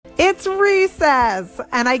It's recess!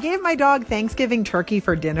 And I gave my dog Thanksgiving turkey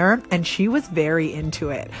for dinner, and she was very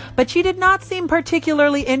into it. But she did not seem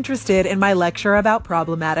particularly interested in my lecture about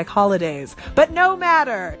problematic holidays. But no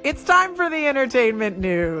matter, it's time for the entertainment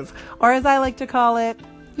news. Or as I like to call it,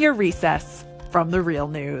 your recess from the real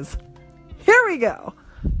news. Here we go.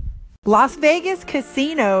 Las Vegas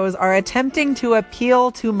casinos are attempting to appeal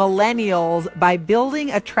to millennials by building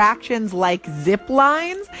attractions like zip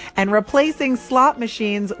lines and replacing slot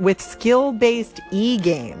machines with skill-based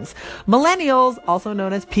e-games. Millennials, also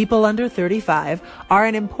known as people under 35, are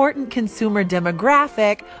an important consumer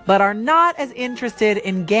demographic, but are not as interested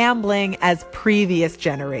in gambling as previous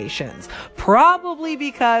generations. Probably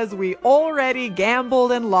because we already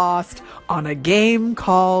gambled and lost on a game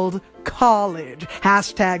called college.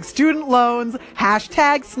 Hashtag student loans,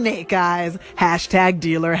 hashtag snake eyes, hashtag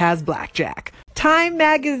dealer has blackjack. Time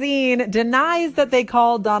magazine denies that they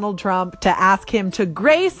called Donald Trump to ask him to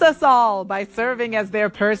grace us all by serving as their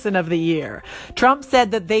person of the year. Trump said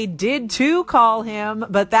that they did too call him,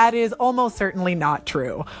 but that is almost certainly not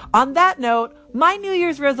true. On that note, my New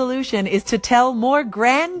Year's resolution is to tell more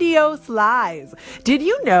grandiose lies. Did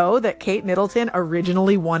you know that Kate Middleton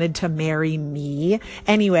originally wanted to marry me?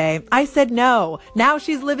 Anyway, I said no. Now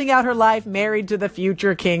she's living out her life married to the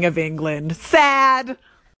future King of England. Sad.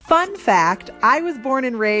 Fun fact, I was born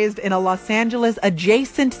and raised in a Los Angeles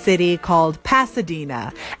adjacent city called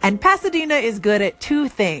Pasadena. And Pasadena is good at two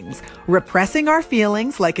things: repressing our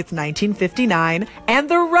feelings like it's 1959 and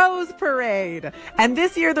the Rose Parade. And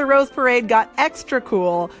this year the Rose Parade got extra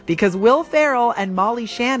cool because Will Ferrell and Molly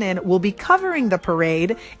Shannon will be covering the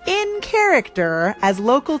parade in character as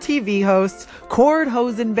local TV hosts Cord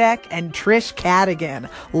Hosenbeck and Trish Cadigan,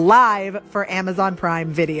 live for Amazon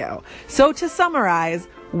Prime Video. So to summarize,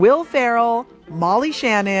 Will Ferrell, Molly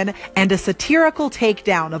Shannon, and a satirical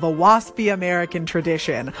takedown of a waspy American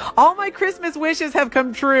tradition. All my Christmas wishes have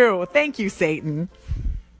come true. Thank you, Satan.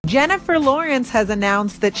 Jennifer Lawrence has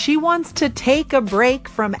announced that she wants to take a break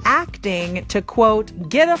from acting to, quote,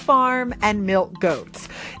 get a farm and milk goats.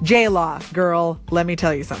 J-Law, girl, let me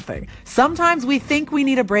tell you something. Sometimes we think we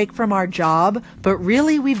need a break from our job, but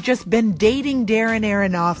really we've just been dating Darren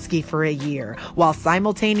Aronofsky for a year, while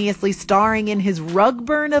simultaneously starring in his rug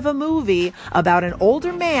burn of a movie about an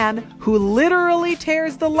older man who literally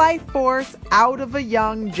tears the life force out of a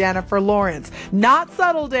young Jennifer Lawrence. Not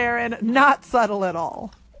subtle, Darren, not subtle at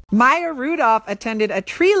all. Maya Rudolph attended a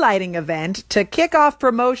tree lighting event to kick off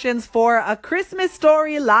promotions for A Christmas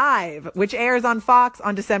Story Live, which airs on Fox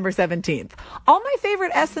on December 17th. All my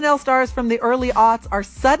favorite SNL stars from the early aughts are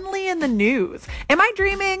suddenly in the news. Am I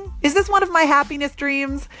dreaming? Is this one of my happiness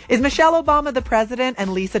dreams? Is Michelle Obama the president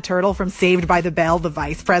and Lisa Turtle from Saved by the Bell the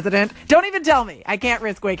vice president? Don't even tell me. I can't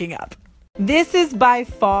risk waking up. This is by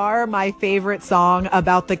far my favorite song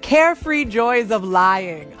about the carefree joys of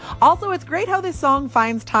lying. Also, it's great how this song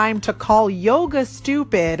finds time to call yoga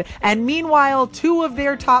stupid, and meanwhile, 2 of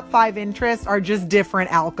their top 5 interests are just different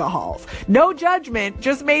alcohols. No judgment,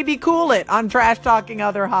 just maybe cool it on trash talking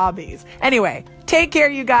other hobbies. Anyway, take care,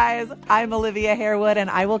 you guys. I'm Olivia Harewood, and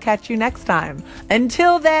I will catch you next time.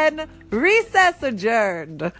 Until then, recess adjourned.